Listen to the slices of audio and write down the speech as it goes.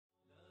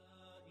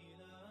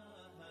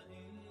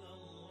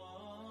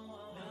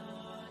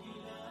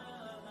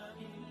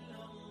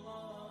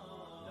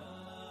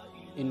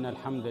إن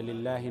الحمد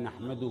لله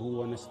نحمده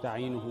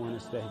ونستعينه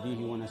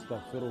ونستهديه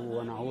ونستغفره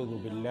ونعوذ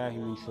بالله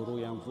من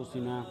شرور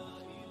أنفسنا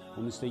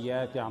ومن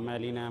سيئات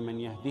أعمالنا. من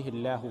يهده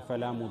الله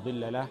فلا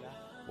مضل له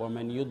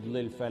ومن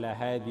يضلل فلا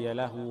هادي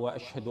له،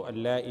 وأشهد أن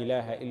لا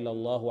إله إلا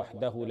الله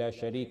وحده لا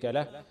شريك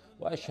له،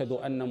 وأشهد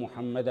أن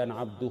محمدا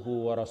عبده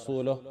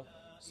ورسوله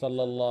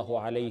صلى الله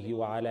عليه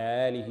وعلى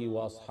آله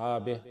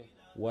وأصحابه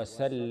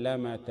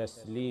وسلم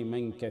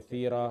تسليما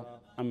كثيرا.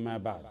 أما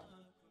بعد.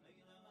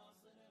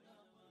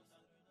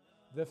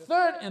 The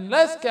third and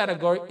last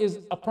category is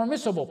a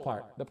permissible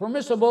part, the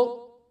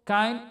permissible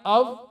kind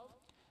of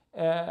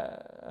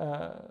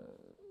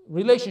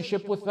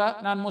relationship with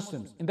the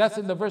non-Muslims. And that's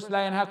in the verse,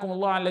 لا ينهاكم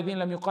الله عن الذين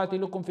لم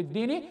يقاتلوكم في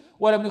الدين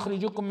ولم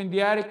يخرجوكم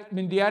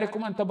من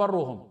دياركم أن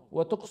تبروهم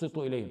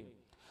وتقسطوا إليهم.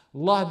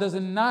 Allah does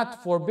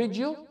not forbid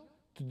you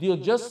to deal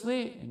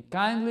justly and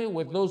kindly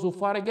with those who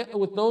fought against,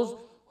 with those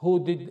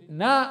who did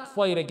not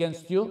fight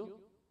against you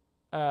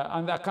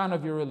on the account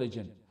of your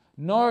religion,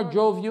 nor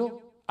drove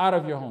you out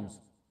of your homes.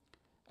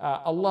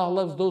 Allah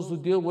loves those who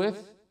deal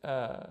with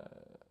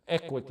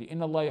equity.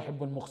 Inna Allah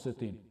yuhibbul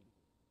muqsitin.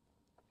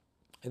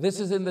 This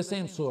is in the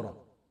same surah.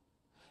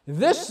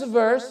 This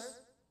verse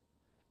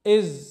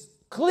is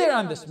clear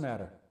on this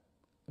matter.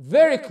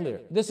 Very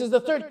clear. This is the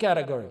third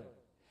category.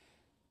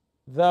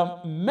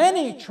 The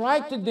many try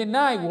to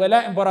deny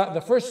Walaa and Baraa,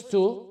 the first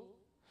two,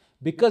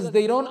 because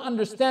they don't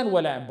understand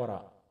Walaa and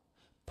Baraa.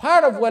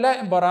 Part of Walaa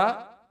and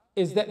Baraa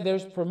is that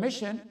there's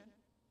permission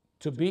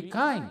to be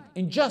kind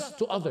and just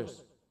to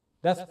others.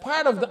 That's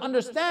part of the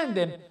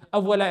understanding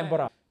of Walaa and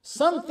Baraa.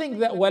 Something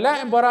that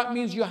Walaa and Baraa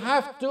means you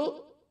have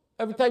to,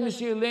 every time you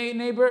see your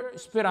neighbor,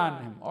 spit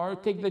on him, or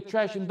take the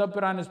trash and dump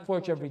it on his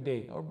porch every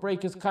day, or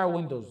break his car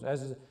windows,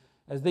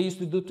 as they used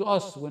to do to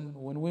us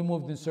when we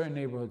moved in certain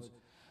neighborhoods.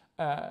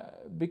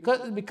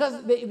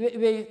 Because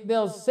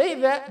they'll say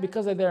that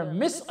because of their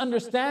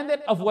misunderstanding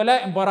of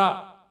Walaa and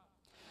Baraa.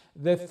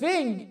 The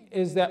thing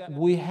is that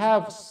we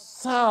have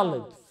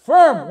solid,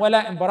 firm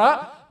Walaa and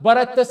Baraa, but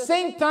at the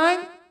same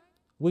time,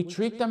 we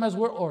treat them as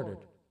we're ordered.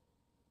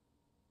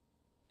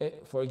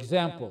 For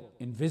example,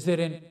 in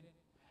visiting,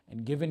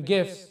 in giving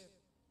gifts,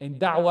 in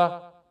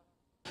da'wah.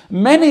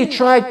 Many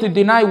try to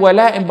deny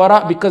Walaa and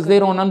Baraa because they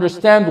don't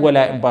understand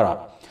Walaa and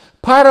Baraa.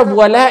 Part of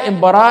Walaa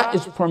and Baraa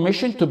is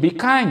permission to be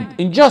kind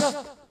and just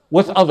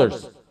with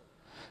others.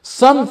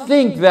 Some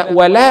think that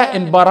Walaa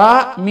and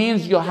Baraa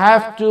means you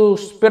have to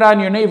spit on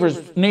your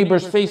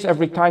neighbor's face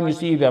every time you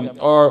see them,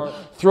 or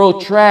throw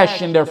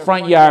trash in their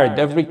front yard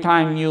every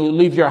time you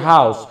leave your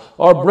house,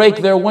 or break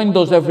their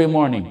windows every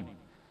morning.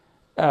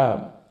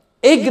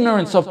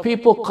 Ignorance of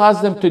people cause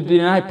them to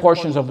deny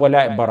portions of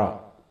Walaa and Baraa.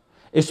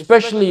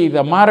 Especially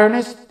the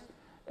modernists,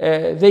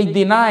 they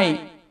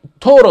deny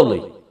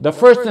totally the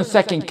first and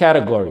second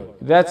category.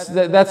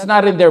 That's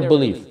not in their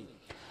belief.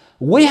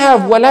 We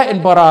have Walaa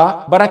and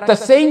Baraa, but at the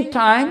same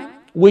time,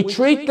 we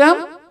treat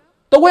them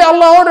the way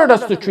Allah ordered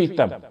us to treat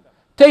them.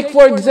 Take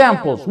for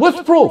examples,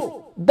 with proof,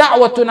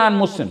 da'wah to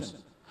non-Muslims.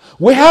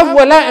 We have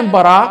Walaa and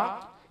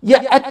Baraa,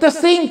 yet at the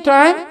same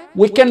time,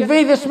 we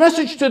convey this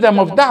message to them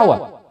of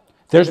da'wah.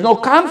 There's no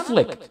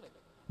conflict.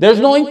 There's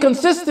no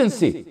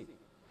inconsistency.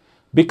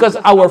 Because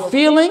our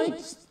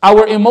feelings,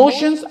 our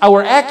emotions,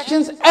 our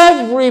actions,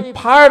 every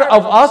part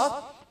of us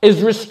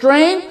is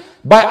restrained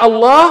by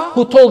Allah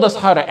who told us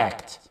how to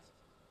act.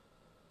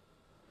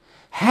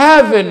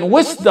 Having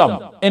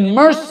wisdom and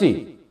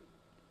mercy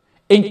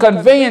in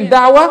conveying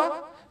da'wah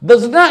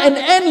does not in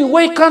any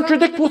way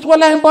contradict with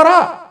Walaa and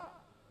Baraa.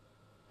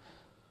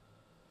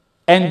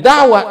 And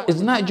da'wah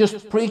is not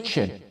just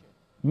preaching.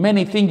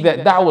 Many think that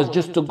da'wah is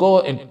just to go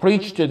and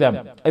preach to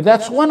them.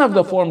 That's one of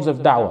the forms of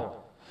da'wah.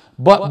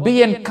 But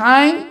being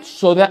kind,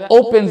 so that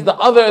opens the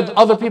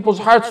other people's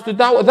hearts to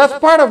da'wah, that's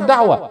part of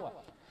da'wah.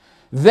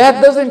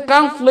 That doesn't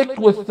conflict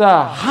with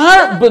the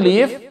heart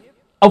belief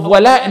of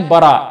Walaa and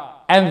Baraa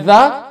and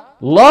the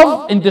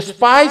love and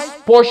despise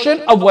portion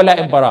of Walaa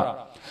and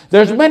Baraa.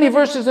 There's many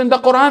verses in the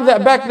Quran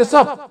that back this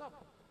up.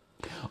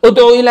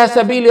 ادعو إلى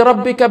سبيل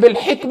ربك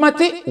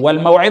بالحكمة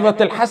والموعظة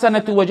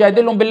الحسنة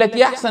وجادلهم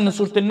بالتي أحسن in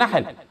سورة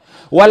النحل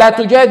ولا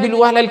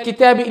تجادلوا أهل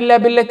الكتاب إلا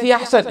بالتي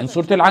أحسن in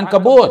سورة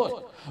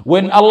العنكبوت.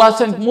 When Allah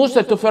sent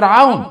Musā to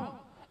Fir'aun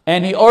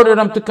and he ordered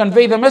them to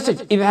convey the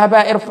message,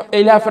 اذهبا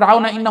إلى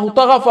فرعون إنه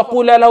طغى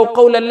فقولا له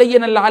قولا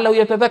لينا لعله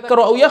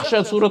يتذكر أو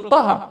يخشى سورة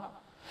طه.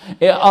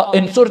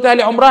 In سورة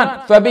آل عمران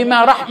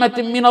فبما رحمة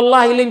من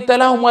الله لنت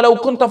لهم ولو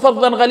كنت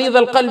فظا غليظ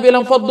القلب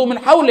لانفضوا من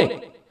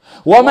حولك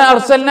وما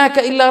أرسلناك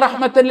إلا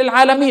رحمة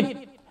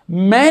للعالمين.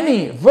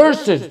 Many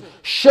verses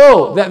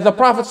show that the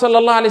Prophet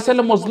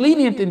ﷺ was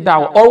lenient in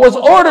da'wah, or was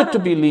ordered to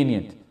be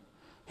lenient.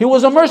 He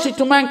was a mercy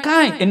to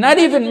mankind, and not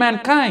even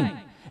mankind.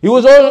 He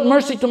was a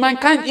mercy to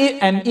mankind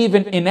and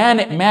even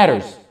inanimate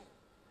matters.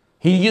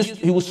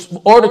 He was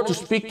ordered to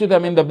speak to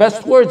them in the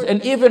best words,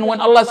 and even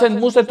when Allah sent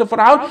Musā to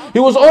Fir'aun, he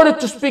was ordered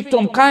to speak to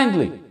him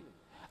kindly.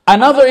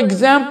 Another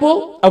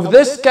example of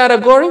this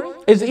category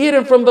is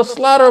eaten from the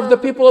slaughter of the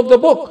people of the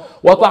book.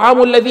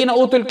 وَطَعَامُ الَّذِينَ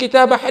أُوتُوا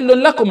الْكِتَابَ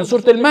حِلٌّ لَكُمْ in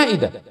Surat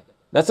al-Ma'idah.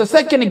 That's a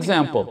second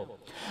example.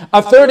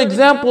 A third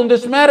example in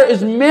this matter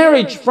is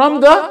marriage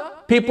from the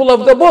people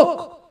of the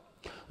book.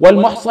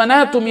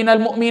 وَالْمُحْصَنَاتُ مِنَ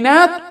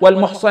الْمُؤْمِنَاتِ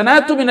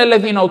وَالْمُحْصَنَاتُ مِنَ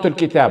الَّذِينَ أُوتُوا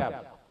الْكِتَابِ.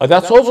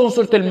 That's also in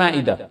Surah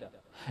Al-Ma'idah.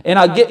 And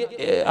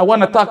I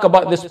want to talk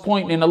about this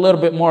point in a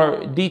little bit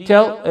more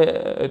detail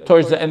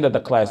towards the end of the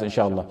class,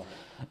 inshallah.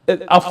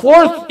 A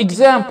fourth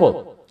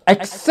example,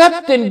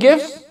 accepting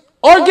gifts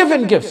or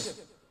giving gifts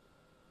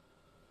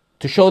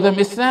to show them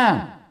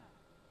Islam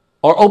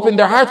or open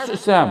their hearts to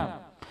Islam.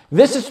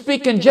 This is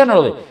speaking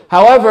generally.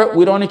 However,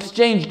 we don't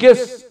exchange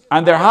gifts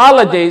on their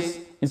holidays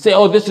and say,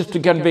 oh, this is to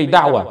convey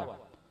da'wah.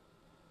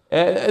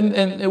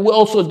 And we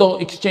also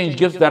don't exchange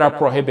gifts that are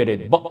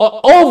prohibited. But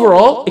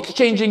overall,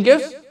 exchanging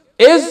gifts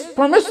is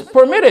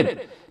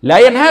permitted.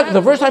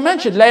 The verse I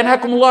mentioned, لا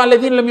ينهاكم الله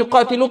الذين لم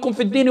يقاتلوكم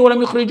في الدين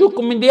ولم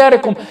يخرجوكم من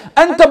دياركم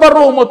أن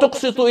تبروهم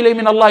وتقسطوا إليه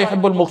من الله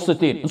يحب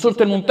المقسطين. In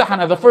Surat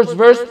al-Mumtahanah, the first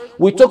verse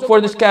we took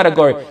for this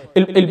category.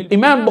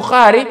 Imam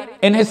Bukhari,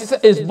 in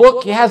his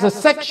book, he has a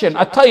section,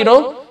 a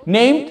title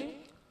named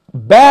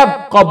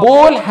Bab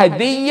Qabul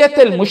Hadiyyat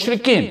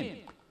al-Mushrikeen.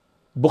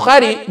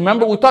 Bukhari,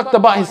 remember we talked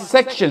about his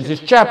sections,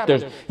 his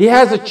chapters. He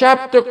has a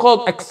chapter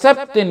called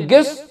Accepting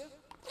Gifts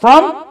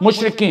from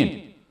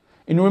Mushrikeen.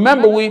 And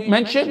remember we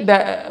mentioned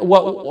that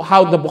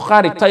how the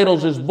Bukhari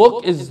titles his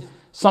book is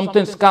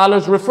something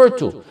scholars refer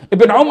to.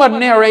 Ibn Umar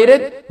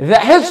narrated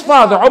that his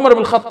father, Umar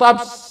ibn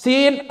Khattab,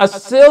 seen a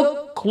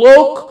silk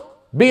cloak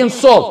being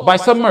sold by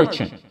some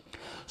merchant.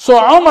 So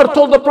Umar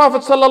told the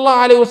Prophet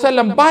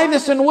ﷺ, buy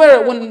this and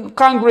wear it when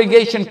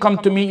congregation come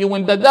to meet you,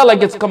 when the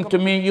delegates come to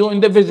meet you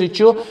and they visit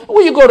you.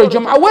 When you go to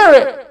Jum'ah, wear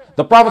it.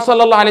 The Prophet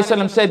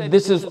ﷺ said,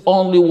 this is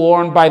only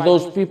worn by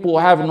those people who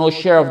have no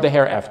share of the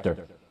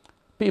hereafter.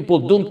 People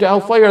doomed to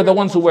hellfire are the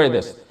ones who wear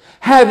this.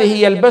 هذه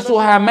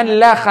يلبسها من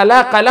لا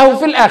خلاق له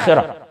في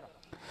الآخرة.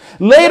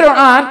 Later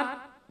on,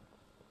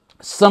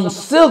 some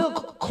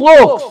silk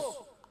cloaks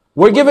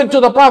were given to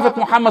the Prophet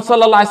Muhammad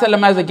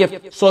ﷺ as a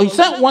gift. So he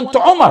sent one to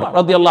Umar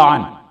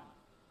radiallahu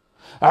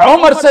anhu.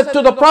 Umar said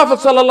to the Prophet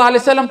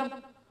ﷺ,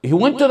 he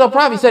went to the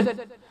Prophet, he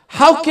said,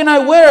 how can I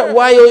wear it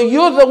while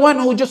you're the one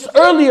who just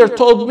earlier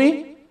told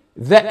me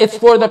that it's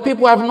for the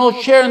people who have no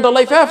share in the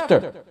life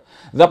after?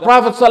 The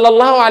Prophet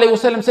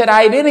ﷺ said,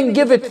 I didn't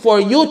give it for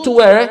you to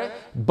wear it,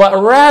 but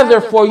rather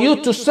for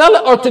you to sell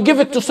it or to give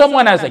it to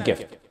someone as a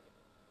gift.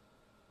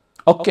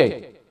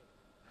 Okay,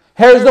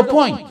 here's the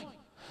point.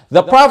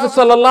 The Prophet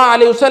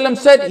ﷺ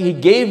said he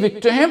gave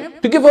it to him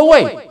to give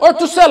away or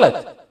to sell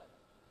it.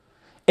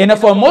 And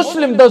if a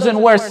Muslim doesn't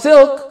wear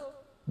silk,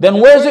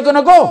 then where is it going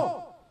to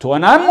go? To a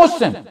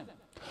non-Muslim.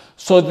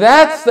 So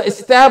that's the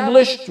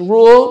established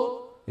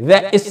rule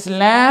that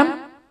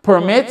Islam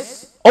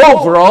permits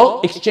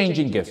overall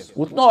exchanging gifts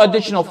with no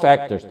additional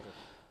factors.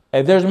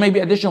 There's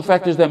maybe additional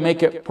factors that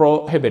make it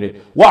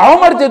prohibited. What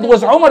Umar did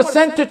was Umar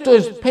sent it to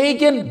his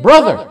pagan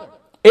brother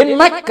in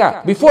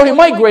Mecca before he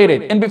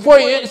migrated and before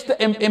he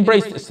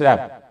embraced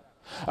Islam.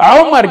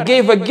 Umar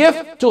gave a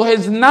gift to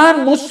his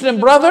non-Muslim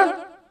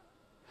brother,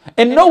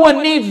 and no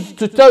one needs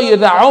to tell you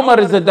that Umar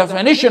is the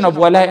definition of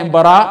Walaa and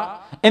Baraa,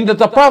 and that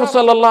the Prophet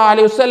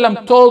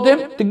ﷺ told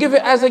him to give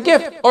it as a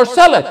gift or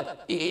sell it.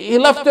 He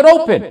left it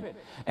open.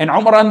 And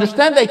Umar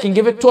understand that he can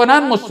give it to a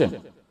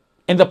non-Muslim.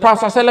 And the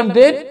Prophet ﷺ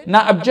did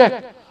not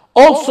object.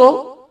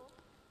 Also,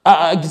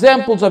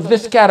 examples of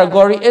this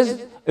category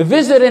is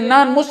visiting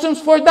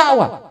non-Muslims for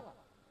da'wah.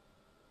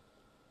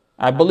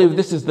 I believe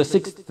this is the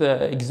sixth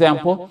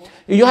example.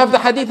 You have the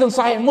hadith in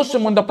Sahih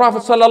Muslim when the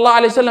Prophet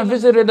ﷺ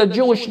visited a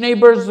Jewish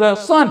neighbor's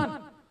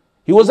son.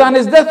 He was on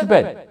his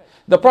deathbed.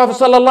 The Prophet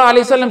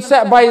ﷺ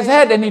sat by his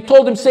head and he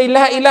told him, say,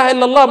 La ilaha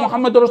illallah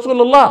Muhammadur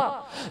Rasulullah.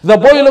 The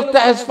boy looked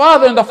at his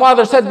father and the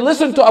father said,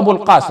 listen to Abu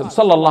al-Qasim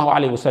sallallahu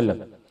alayhi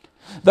wasallam.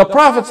 The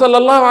Prophet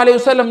sallallahu alayhi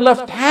wasallam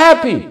left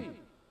happy,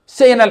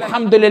 saying,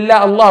 Alhamdulillah,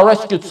 Allah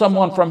rescued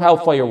someone from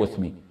hellfire with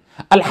me.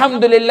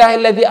 Alhamdulillah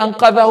alladhi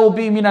anqadhahu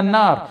bi min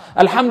an-nar.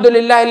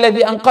 Alhamdulillah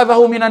alladhi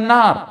anqadhahu min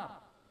an-nar.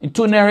 In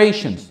two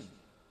narrations.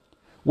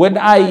 When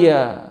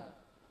I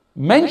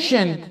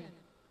mentioned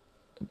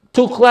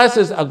 2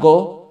 classes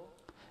ago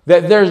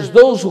that there's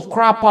those who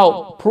crop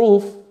out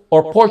proof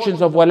or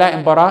portions of Walaa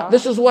and Baraa,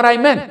 this is what I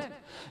meant.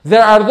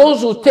 There are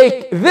those who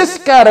take this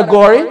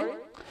category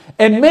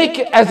and make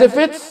it as if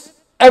it's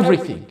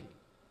everything,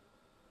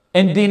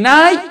 and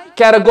deny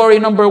category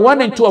number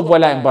 1 and 2 of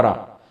Walaa and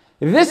Baraa.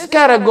 This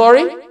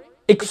category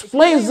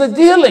explains the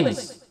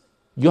dealings.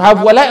 You have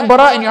Walaa and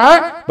Baraa in your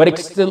heart, but it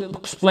still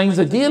explains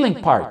the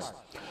dealing parts.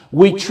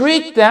 We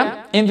treat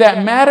them in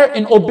that matter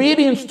in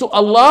obedience to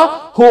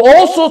Allah, who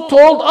also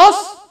told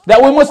us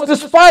that we must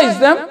despise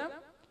them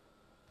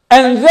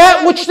and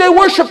that which they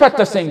worship at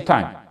the same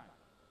time.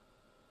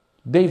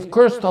 They've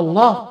cursed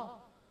Allah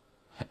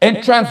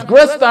and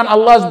transgressed on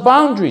Allah's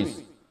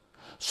boundaries.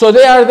 So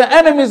they are the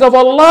enemies of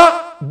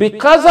Allah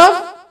because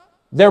of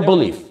their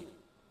belief.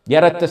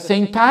 Yet at the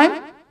same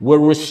time, we're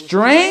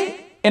restrained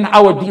in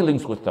our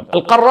dealings with them.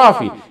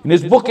 Al-Qarrafi, in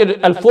his book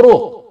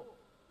Al-Furuq,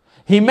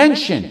 he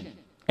mentioned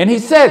and he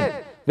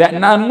said that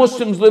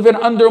non-Muslims living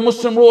under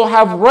Muslim rule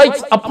have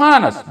rights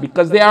upon us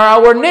because they are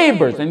our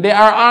neighbors and they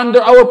are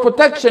under our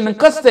protection and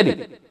custody.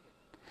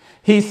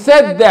 He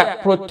said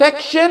that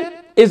protection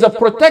is a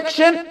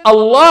protection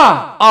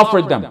Allah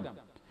offered them.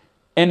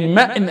 In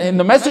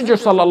the Messenger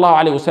sallallahu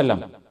alaihi wasallam,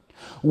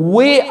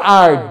 we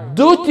are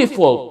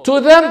dutiful to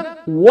them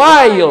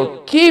while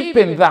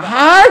keeping the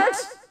heart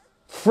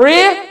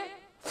free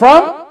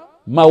from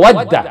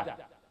mawadda.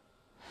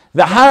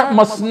 The heart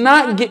must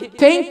not get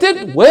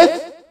tainted with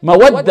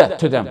mawadda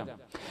to them.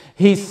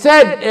 He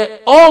said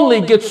it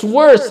only gets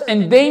worse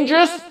and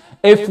dangerous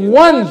if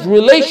one's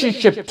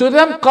relationship to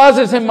them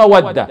causes him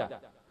mawadda.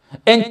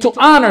 And to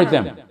honor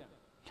them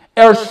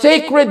are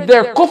sacred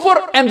their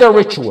kufr and their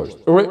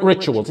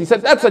rituals. He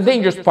said that's a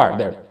dangerous part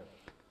there.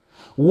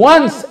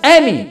 Once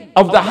any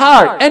of the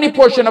heart, any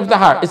portion of the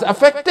heart is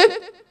affected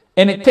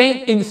and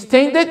it's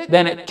tainted,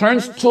 then it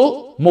turns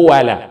to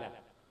muwala.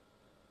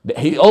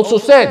 He also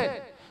said,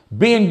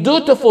 being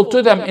dutiful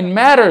to them in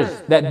matters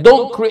that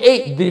don't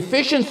create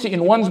deficiency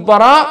in one's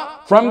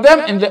bara from them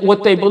and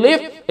what they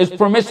believe is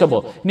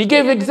permissible. And he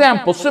gave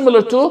examples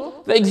similar to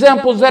the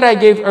examples that I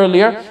gave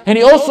earlier. And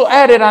he also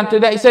added on to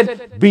that, he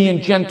said,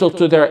 being gentle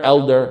to their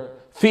elder,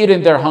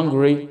 feeding their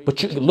hungry.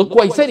 But look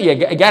what he said, you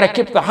got to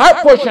keep the heart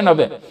portion of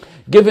it.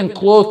 Giving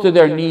clothes to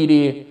their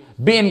needy,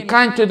 being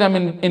kind to them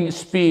in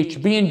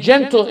speech, being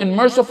gentle and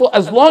merciful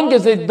as long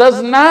as it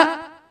does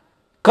not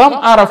come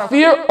out of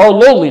fear or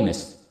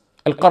lowliness.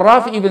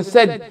 Al-Qarrafi even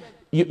said,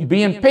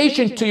 being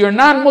patient to your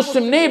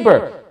non-Muslim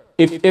neighbor,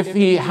 if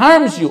he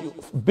harms you,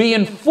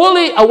 being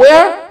fully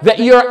aware that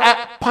you're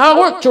at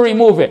power to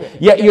remove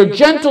it. Yet you're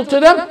gentle to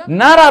them,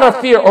 not out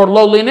of fear or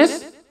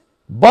lowliness,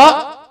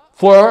 but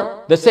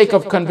for the sake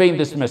of conveying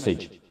this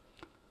message.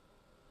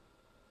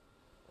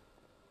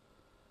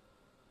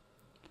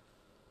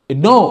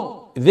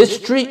 No, this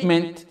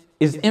treatment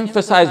is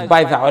emphasized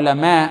by the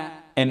ulama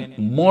and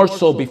more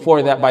so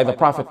before that by the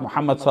Prophet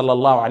Muhammad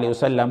sallallahu alaihi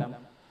wasallam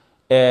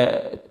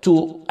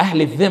to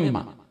Ahl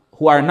al-Dhimma,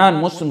 who are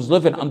non-Muslims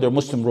living under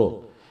Muslim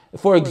rule.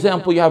 For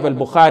example, you have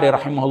al-Bukhari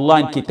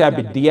rahimahullah in Kitab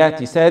al-Diyat.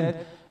 He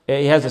said,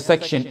 he has a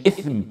section,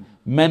 Ithm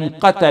man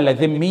qatala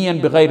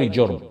dhimmiyan bighayri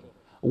jurm.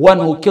 One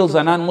who kills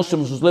a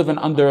non-Muslim who's living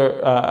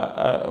under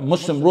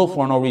Muslim rule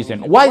for no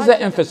reason. Why is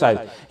that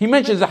emphasized? He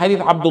mentions the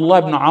hadith Abdullah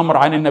ibn Amr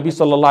عن النبي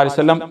صلى الله عليه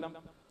وسلم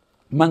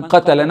من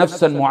قتل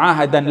نفسا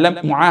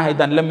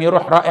معاهدا لم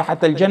يروح رائحة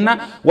الجنة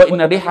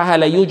وإن ريحها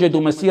لا يوجد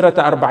مسيرة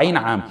 40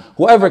 عام.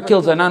 Whoever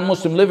kills a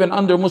non-Muslim living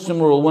under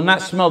Muslim rule will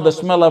not smell the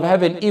smell of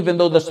heaven even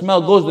though the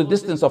smell goes the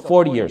distance of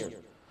 40 years.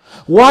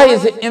 Why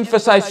is it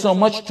emphasized so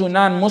much to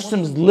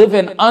non-Muslims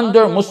living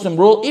under Muslim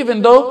rule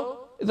even though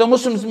the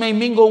Muslims may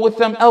mingle with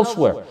them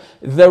elsewhere?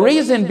 The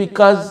reason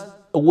because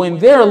when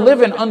they're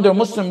living under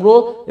Muslim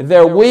rule,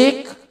 they're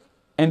weak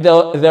and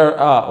they're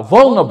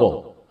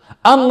vulnerable.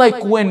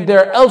 Unlike when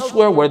they're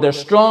elsewhere where they're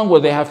strong, where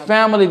they have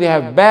family, they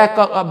have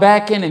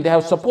backing and they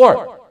have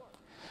support.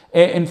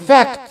 In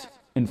fact,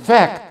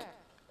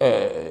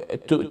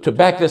 to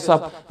back this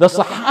up, the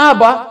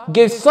Sahaba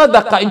gave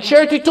sadaqah in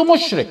charity to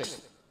mushriks.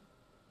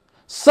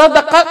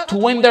 Sadaqah to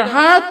win their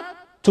heart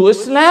to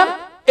Islam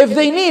if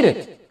they need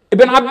it.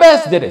 Ibn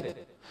Abbas did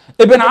it.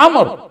 Ibn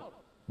Amr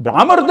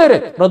did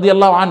it,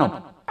 radiyallahu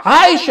anhu.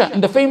 Aisha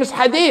in the famous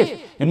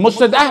hadith in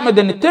Musnad Ahmad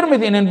and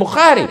Tirmidhi and in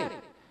Bukhari.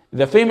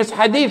 The famous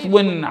hadith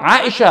when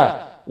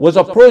Aisha was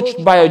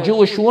approached by a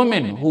Jewish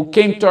woman who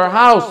came to her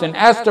house and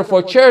asked her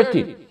for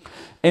charity.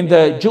 And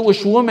the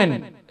Jewish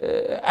woman,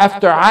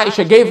 after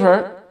Aisha gave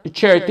her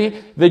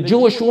charity, the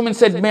Jewish woman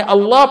said, may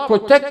Allah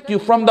protect you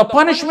from the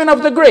punishment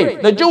of the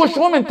grave. The Jewish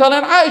woman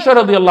telling Aisha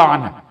radiyallahu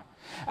anha.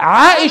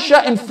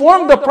 Aisha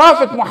informed the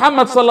Prophet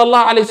Muhammad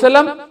sallallahu alaihi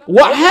wasallam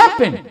what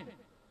happened.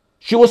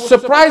 She was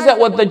surprised at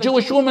what the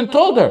Jewish woman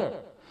told her.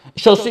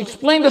 So she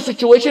explained the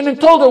situation and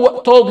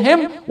told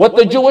him what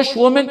the Jewish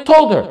woman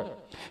told her.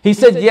 He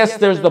said, yes,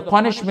 there's the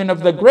punishment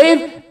of the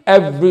grave.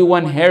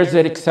 Everyone hears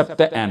it except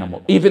the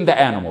animal, even the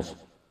animals,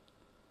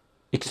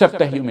 except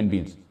the human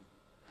beings.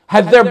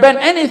 Had there been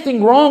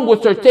anything wrong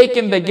with her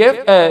taking the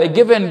gift,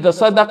 given the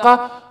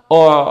sadaqah,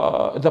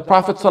 or the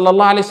Prophet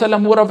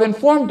ﷺ would have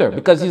informed her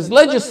because he's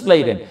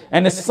legislating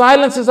and his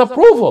silence is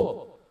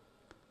approval.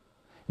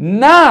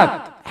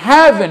 Not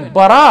having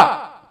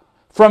bara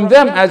from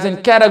them as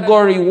in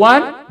category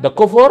 1, the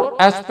kufr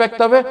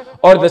aspect of it,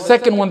 or the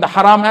second one, the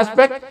haram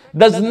aspect,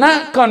 does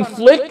not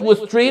conflict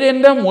with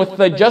treating them with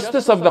the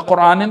justice of the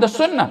Quran and the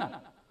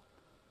Sunnah.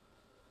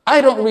 I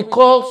don't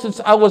recall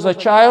since I was a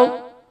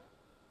child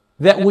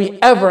that we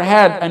ever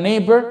had a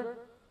neighbor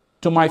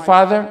to my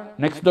father,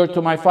 next door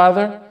to my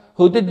father,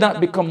 who did not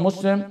become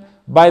Muslim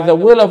by the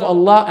will of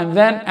Allah, and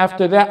then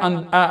after that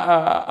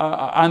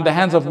on the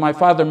hands of my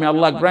father, may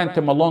Allah grant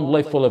him a long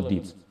life full of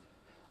deeds.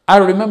 I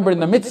remember in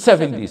the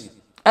mid-70s,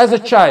 as a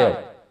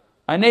child,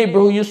 a neighbor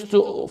who used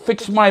to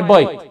fix my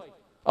bike, an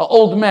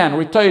old man,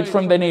 retired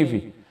from the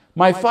Navy.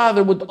 My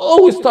father would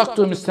always talk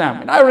to him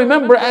Islam. And I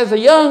remember as a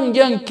young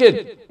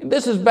kid, and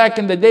this is back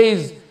in the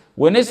days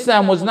when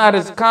Islam was not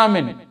as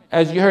common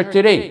as you heard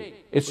today.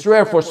 It's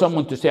rare for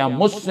someone to say, I'm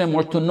Muslim,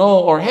 or to know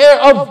or hear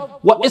of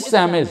what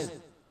Islam is.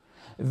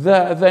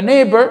 The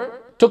neighbor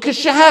took his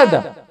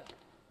shahada.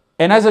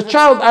 And as a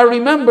child, I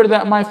remember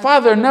that my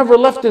father never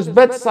left his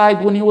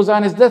bedside when he was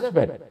on his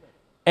deathbed.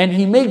 And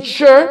he made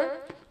sure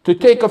to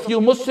take a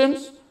few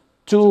Muslims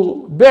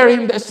to bury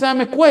him the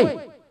Islamic way.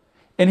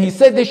 And he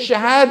said his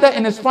shahada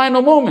in his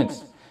final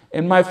moments.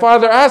 And my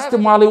father asked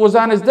him while he was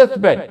on his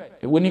deathbed,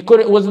 when he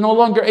was no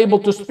longer able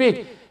to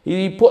speak,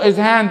 he put his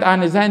hand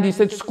on his hand. He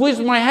said, squeeze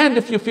my hand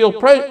if you feel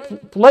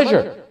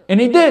pleasure.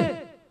 And he did.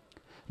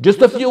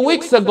 Just a few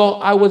weeks ago,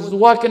 I was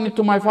walking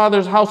into my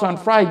father's house on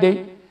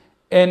Friday,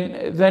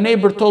 and the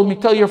neighbor told me,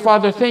 tell your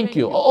father thank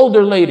you, an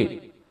older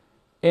lady.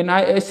 And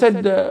I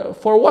said,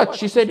 for what?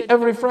 She said,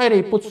 every Friday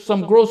he puts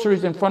some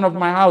groceries in front of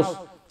my house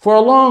for a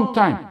long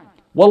time.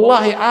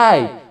 Wallahi,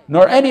 I,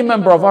 nor any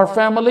member of our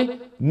family,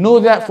 knew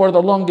that for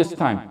the longest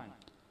time.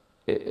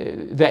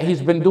 That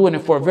he's been doing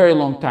it for a very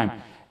long time.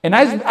 And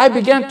as I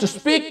began to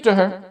speak to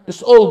her,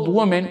 this old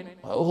woman,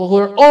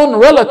 her own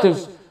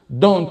relatives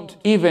don't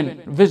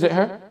even visit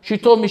her. She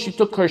told me she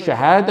took her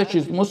shahada,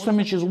 she's Muslim,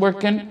 and she's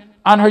working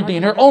on her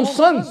deen. Her own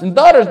sons and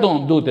daughters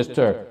don't do this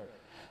to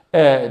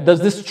her.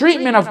 Does this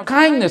treatment of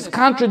kindness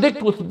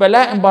contradict with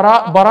Walaa and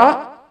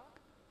Baraa?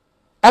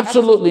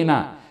 Absolutely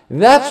not.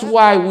 That's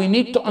why we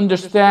need to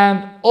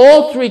understand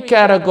all three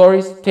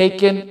categories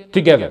taken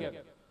together.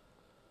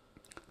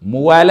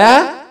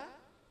 Muwala,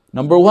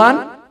 number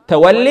one,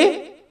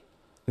 tawalli,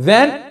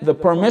 then the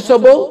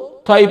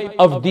permissible type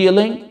of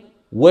dealing,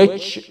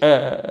 which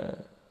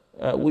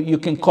you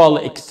can call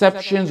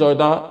exceptions, or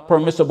the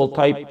permissible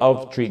type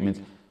of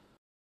treatment.